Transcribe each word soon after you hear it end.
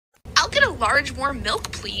large warm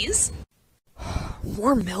milk, please.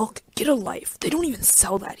 Warm milk? Get a life. They don't even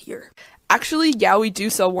sell that here. Actually, yeah, we do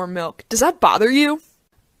sell warm milk. Does that bother you?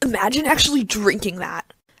 Imagine actually drinking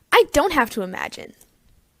that. I don't have to imagine.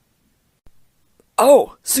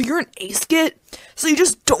 Oh, so you're an ace-git? So you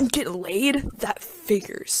just don't get laid? That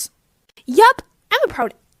figures. Yup, I'm a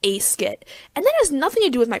proud ace-git, and that has nothing to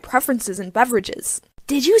do with my preferences in beverages.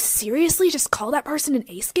 Did you seriously just call that person an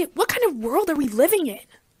ace-git? What kind of world are we living in?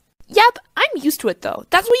 Yep, I'm used to it though.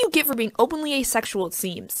 That's what you get for being openly asexual, it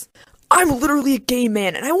seems. I'm literally a gay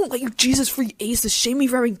man, and I won't let you Jesus-free aces shame me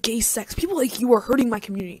for having gay sex. People like you are hurting my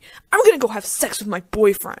community. I'm gonna go have sex with my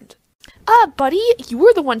boyfriend. Buddy, you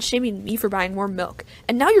were the one shaming me for buying warm milk,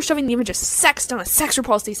 and now you're shoving the image of sex down a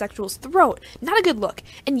sex-repulsed asexual's throat. Not a good look.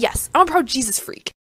 And yes, I'm a proud Jesus freak.